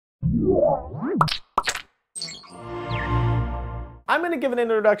I'm going to give an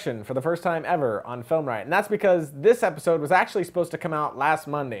introduction for the first time ever on Film Riot, and that's because this episode was actually supposed to come out last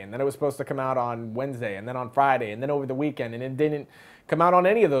Monday, and then it was supposed to come out on Wednesday, and then on Friday, and then over the weekend, and it didn't come out on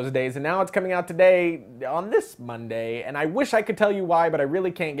any of those days, and now it's coming out today on this Monday, and I wish I could tell you why, but I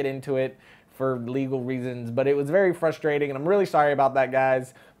really can't get into it for legal reasons, but it was very frustrating, and I'm really sorry about that,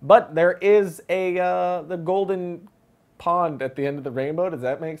 guys. But there is the golden pond at the end of the rainbow. Does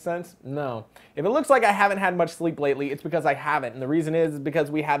that make sense? No. If it looks like I haven't had much sleep lately, it's because I haven't, and the reason is because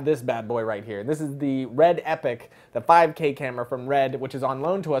we have this bad boy right here. This is the Red Epic, the 5K camera from Red, which is on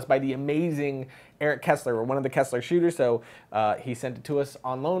loan to us by the amazing Eric Kessler. We're one of the Kessler shooters, so he sent it to us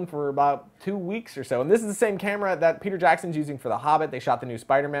on loan for about 2 weeks or so. And this is the same camera that Peter Jackson's using for The Hobbit. They shot the new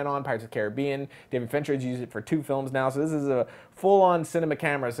Spider-Man on, Pirates of the Caribbean. David Fincher has used it for 2 films now, so this is a full-on cinema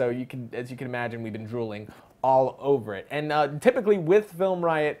camera, so you can, as you can imagine, we've been drooling all over it. And typically with Film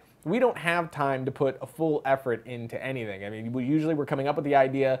Riot, we don't have time to put a full effort into anything. I mean, we're coming up with the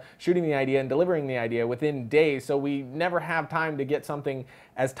idea, shooting the idea, and delivering the idea within days, so we never have time to get something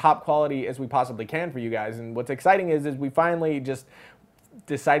as top quality as we possibly can for you guys. And what's exciting is we finally just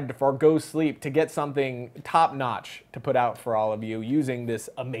decided to forego sleep to get something top-notch to put out for all of you using this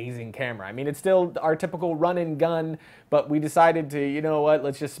amazing camera. I mean, it's still our typical run and gun, but we decided to, you know what,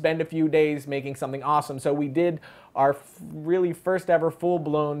 let's just spend a few days making something awesome. So we did our really first ever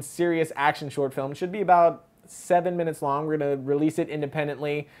full-blown serious action short film. It should be about 7 minutes long. We're gonna release it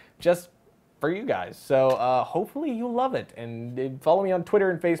independently just for you guys. So hopefully you love it. And follow me on Twitter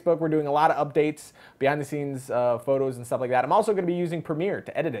and Facebook. We're doing a lot of updates, behind the scenes photos and stuff like that. I'm also going to be using Premiere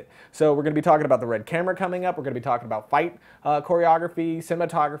to edit it. So we're going to be talking about the Red camera coming up. We're going to be talking about fight choreography,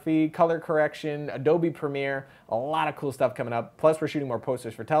 cinematography, color correction, Adobe Premiere, a lot of cool stuff coming up. Plus we're shooting more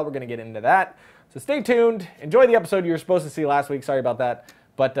posters for Tell. We're going to get into that. So stay tuned. Enjoy the episode you were supposed to see last week. Sorry about that.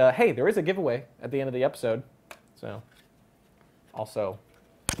 But hey, there is a giveaway at the end of the episode. So also,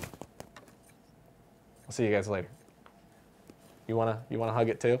 I'll see you guys later. You wanna hug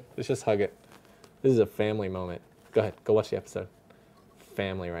it too? Let's just hug it. This is a family moment. Go ahead, go watch the episode.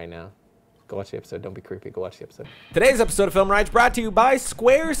 Family right now. Go watch the episode. Don't be creepy. Go watch the episode. Today's episode of Film Riot is brought to you by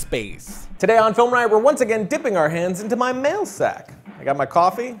Squarespace. Today on Film Riot, we're once again dipping our hands into my mail sack. I got my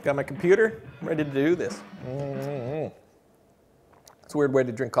coffee, got my computer. I'm ready to do this. It's a weird way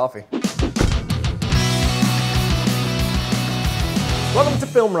to drink coffee. Welcome to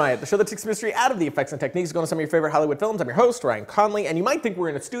Film Riot, the show that takes mystery out of the effects and techniques going to some of your favorite Hollywood films. I'm your host, Ryan Conley, and you might think we're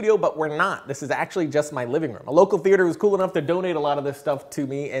in a studio, but we're not. This is actually just my living room. A local theater was cool enough to donate a lot of this stuff to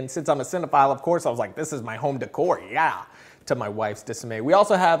me, and since I'm a cinephile, of course, I was like, this is my home decor, yeah, to my wife's dismay. We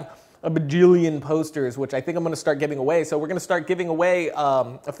also have a bajillion posters, which I think I'm going to start giving away. So we're going to start giving away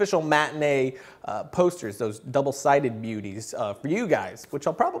official matinee posters, those double-sided beauties for you guys, which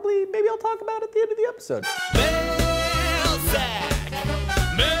maybe I'll talk about at the end of the episode. Mail sack.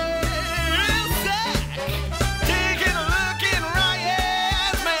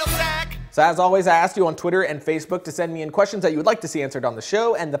 So as always, I asked you on Twitter and Facebook to send me in questions that you would like to see answered on the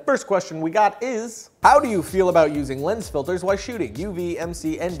show, and the first question we got is, how do you feel about using lens filters while shooting? UV,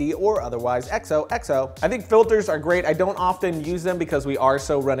 MC, ND, or otherwise XO, XO. I think filters are great. I don't often use them because we are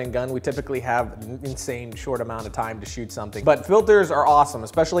so run and gun. We typically have an insane short amount of time to shoot something. But filters are awesome,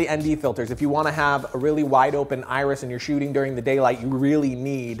 especially ND filters. If you want to have a really wide open iris and you're shooting during the daylight, you really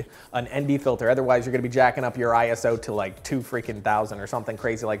need an ND filter. Otherwise, you're going to be jacking up your ISO to like 2,000 or something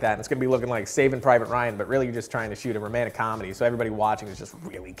crazy like that. And it's going to be looking like Saving Private Ryan, but really you're just trying to shoot a romantic comedy, so everybody watching is just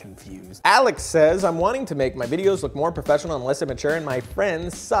really confused. Alex says, I'm wanting to make my videos look more professional and less immature, and my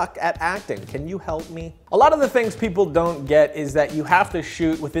friends suck at acting. Can you help me? A lot of the things people don't get is that you have to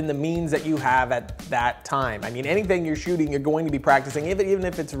shoot within the means that you have at that time. I mean, anything you're shooting, you're going to be practicing, even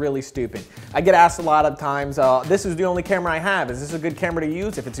if it's really stupid. I get asked a lot of times, this is the only camera I have. Is this a good camera to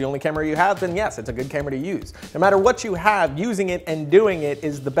use? If it's the only camera you have, then yes, it's a good camera to use. No matter what you have, using it and doing it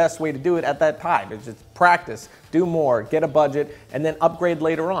is the best way to do it at that time. It's just practice, do more, get a budget, and then upgrade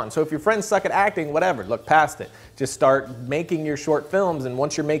later on. So if your friends suck at acting, whatever, look past it. Just start making your short films, and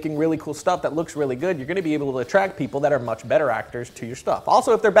once you're making really cool stuff that looks really good, you're gonna be able to attract people that are much better actors to your stuff.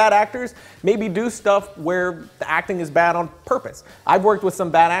 Also, if they're bad actors, maybe do stuff where the acting is bad on purpose. I've worked with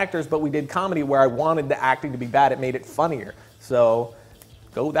some bad actors, but we did comedy where I wanted the acting to be bad. It made it funnier. So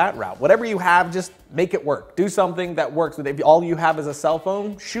go that route. Whatever you have, just make it work. Do something that works. If all you have is a cell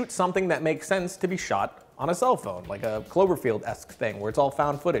phone, shoot something that makes sense to be shot on a cell phone, like a Cloverfield-esque thing where it's all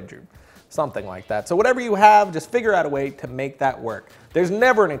found footage or something like that. So whatever you have, just figure out a way to make that work. There's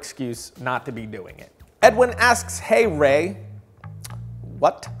never an excuse not to be doing it. Edwin asks, hey Ray,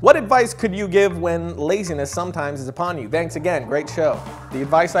 What advice could you give when laziness sometimes is upon you? Thanks again, great show. The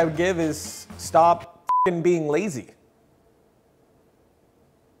advice I would give is stop f***ing being lazy.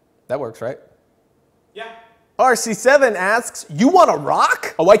 That works, right? Yeah. RC7 asks, you want to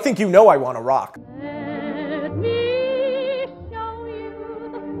rock? Oh, I think you know I want to rock. Let me show you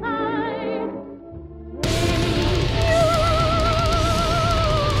the sign.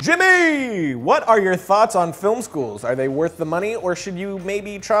 Jimmy, what are your thoughts on film schools? Are they worth the money, or should you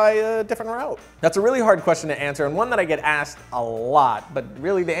maybe try a different route? That's a really hard question to answer, and one that I get asked a lot, but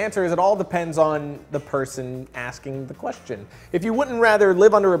really the answer is it all depends on the person asking the question. If you wouldn't rather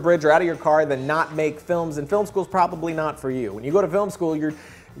live under a bridge or out of your car than not make films, then film school's probably not for you. When you go to film school, you're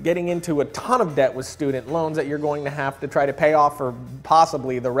getting into a ton of debt with student loans that you're going to have to try to pay off for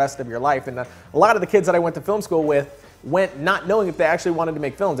possibly the rest of your life. And a lot of the kids that I went to film school with went not knowing if they actually wanted to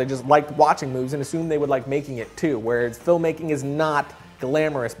make films. They just liked watching movies and assumed they would like making it too, whereas filmmaking is not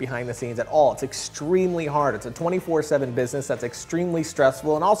glamorous behind the scenes at all. It's extremely hard. It's a 24/7 business that's extremely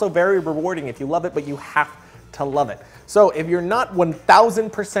stressful and also very rewarding if you love it, but you have to love it. So if you're not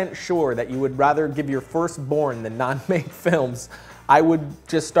 1000% sure that you would rather give your firstborn than not make films, I would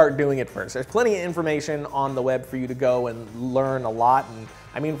just start doing it first. There's plenty of information on the web for you to go and learn a lot. And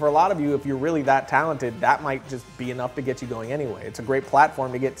I mean, for a lot of you, if you're really that talented, that might just be enough to get you going anyway. It's a great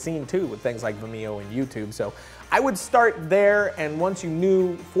platform to get seen too with things like Vimeo and YouTube. So I would start there, and once you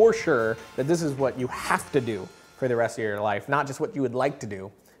knew for sure that this is what you have to do for the rest of your life, not just what you would like to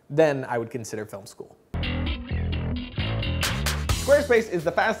do, then I would consider film school. Squarespace is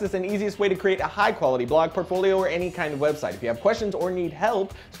the fastest and easiest way to create a high-quality blog portfolio or any kind of website. If you have questions or need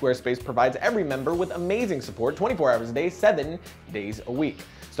help, Squarespace provides every member with amazing support 24 hours a day, 7 days a week.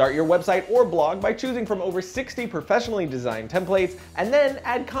 Start your website or blog by choosing from over 60 professionally designed templates, and then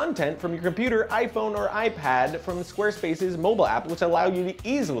add content from your computer, iPhone, or iPad from Squarespace's mobile app, which allow you to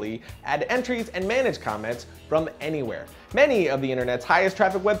easily add entries and manage comments from anywhere. Many of the internet's highest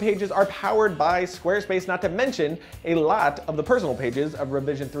traffic web pages are powered by Squarespace, not to mention a lot of the personal pages of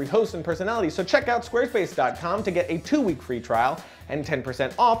Revision 3 hosts and personalities. So check out squarespace.com to get a 2-week free trial and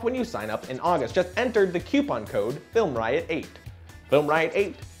 10% off when you sign up in August. Just enter the coupon code FilmRiot8.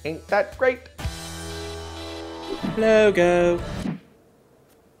 FilmRiot8, ain't that great? Logo.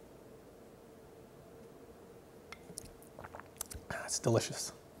 It's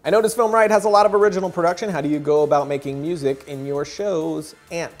delicious. I noticed Film Riot has a lot of original production. How do you go about making music in your shows?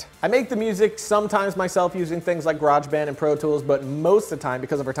 Ant. I make the music sometimes myself using things like GarageBand and Pro Tools, but most of the time,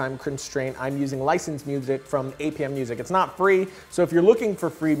 because of our time constraint, I'm using licensed music from APM Music. It's not free, so if you're looking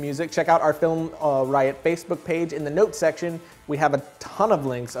for free music, check out our Film Riot Facebook page. In the notes section, we have a ton of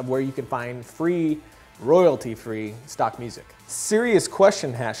links of where you can find free, royalty-free stock music. Serious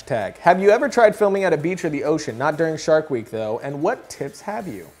question hashtag. Have you ever tried filming at a beach or the ocean? Not during Shark Week though, and what tips have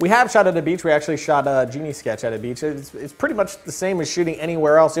you? We have shot at a beach. We actually shot a genie sketch at a beach. It's pretty much the same as shooting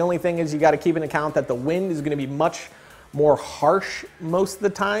anywhere else. The only thing is you gotta keep in account that the wind is gonna be much more harsh most of the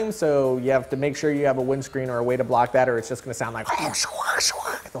time, so you have to make sure you have a windscreen or a way to block that, or it's just gonna sound like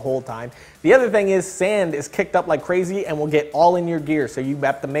the whole time. The other thing is sand is kicked up like crazy and will get all in your gear, so you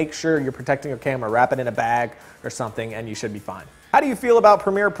have to make sure you're protecting your camera, wrap it in a bag or something, and you should be fine. How do you feel about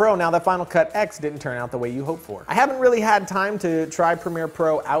Premiere Pro now that Final Cut X didn't turn out the way you hoped for? I haven't really had time to try Premiere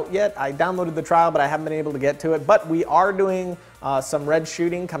Pro out yet. I downloaded the trial, but I haven't been able to get to it. But we are doing some red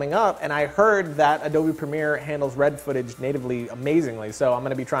shooting coming up, and I heard that Adobe Premiere handles red footage natively amazingly. So I'm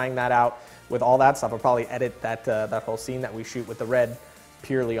gonna be trying that out with all that stuff. I'll probably edit that, that whole scene that we shoot with the red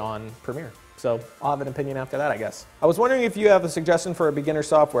purely on Premiere. So I'll have an opinion after that, I guess. I was wondering if you have a suggestion for a beginner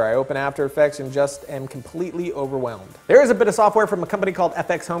software. I open After Effects and just am completely overwhelmed. There is a bit of software from a company called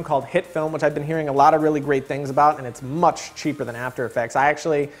FX Home called HitFilm, which I've been hearing a lot of really great things about, and it's much cheaper than After Effects. I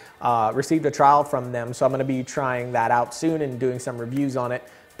actually received a trial from them, so I'm gonna be trying that out soon and doing some reviews on it.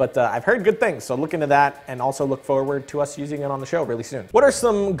 But I've heard good things, so look into that and also look forward to us using it on the show really soon. What are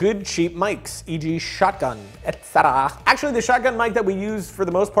some good cheap mics, e.g. shotgun, etc.? Actually, the shotgun mic that we use for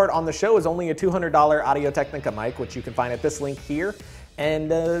the most part on the show is only a $200 Audio-Technica mic, which you can find at this link here.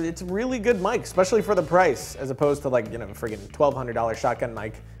 And it's a really good mic, especially for the price, as opposed to like, you know, friggin' $1,200 shotgun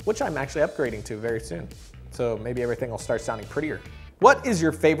mic, which I'm actually upgrading to very soon. So maybe everything will start sounding prettier. What is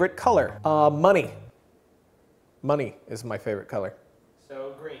your favorite color? Money. Money is my favorite color.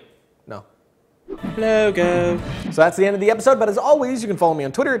 So green. No. Logo. So that's the end of the episode, but as always, you can follow me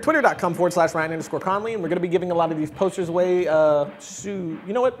on Twitter at twitter.com/Ryan_Conley, and we're gonna be giving a lot of these posters away soon.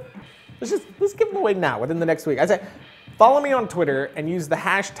 You know what? Let's give them away now, within the next week. I say, follow me on Twitter and use the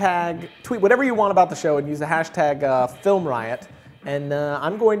hashtag, tweet whatever you want about the show and use the hashtag FilmRiot, And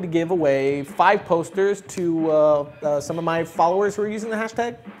I'm going to give away 5 posters to some of my followers who are using the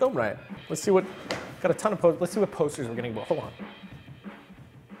hashtag Film Riot. Let's see what, got a ton of posters. Let's see what posters we're getting. Hold on.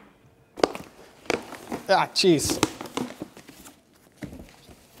 Ah, jeez.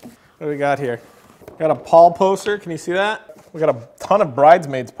 What do we got here? Got a Paul poster, can you see that? We got a ton of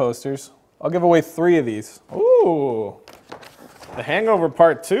Bridesmaids posters. I'll give away 3 of these. Ooh, The Hangover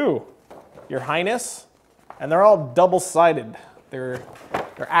Part 2, Your Highness, and they're all double-sided. They're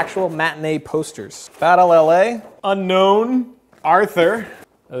actual matinee posters. Battle LA, Unknown, Arthur,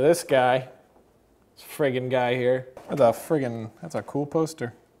 this guy, this friggin' guy here. That's a cool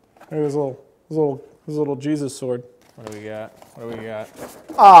poster. There's his little Jesus sword. What do we got? What do we got?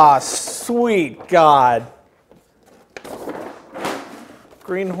 Ah, sweet God.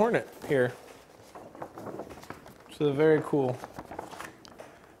 Green Hornet here. So very cool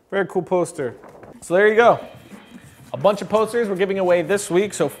poster. So there you go. A bunch of posters we're giving away this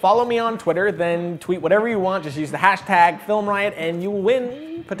week. So follow me on Twitter, then tweet whatever you want. Just use the hashtag FilmRiot and you will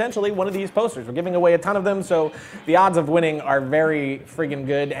win potentially one of these posters. We're giving away a ton of them, so the odds of winning are very friggin'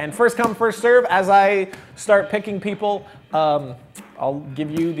 good. And first come, first serve. As I start picking people, I'll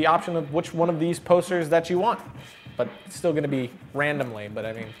give you the option of which one of these posters that you want. But it's still gonna be randomly, but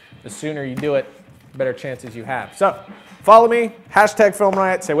I mean, the sooner you do it, the better chances you have. So follow me, hashtag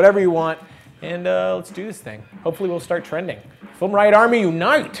FilmRiot, say whatever you want, and let's do this thing. Hopefully we'll start trending. Film Riot Army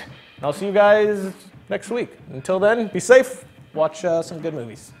Unite! And I'll see you guys next week. Until then, be safe, watch some good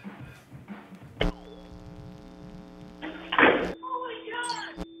movies.